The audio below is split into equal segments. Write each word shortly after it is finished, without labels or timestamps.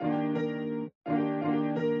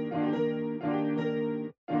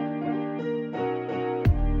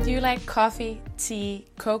Do you like coffee, tea,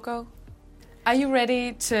 cocoa? Are you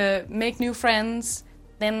ready to make new friends?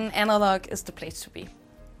 Then Analog is the place to be.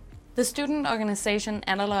 The student organization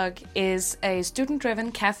Analog is a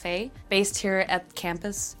student-driven cafe based here at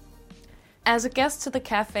campus. As a guest to the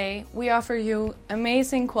cafe, we offer you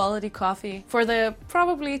amazing quality coffee for the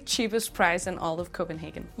probably cheapest price in all of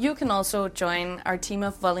Copenhagen. You can also join our team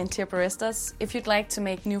of volunteer baristas if you'd like to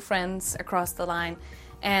make new friends across the line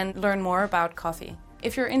and learn more about coffee.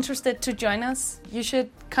 If you're interested to join us, you should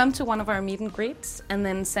come to one of our meet and greets and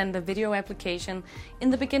then send a video application in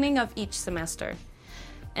the beginning of each semester.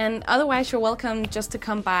 And otherwise, you're welcome just to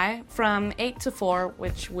come by from 8 to 4,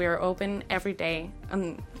 which we're open every day.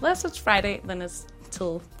 Unless it's Friday, then it's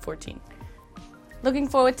till 14. Looking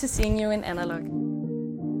forward to seeing you in Analog.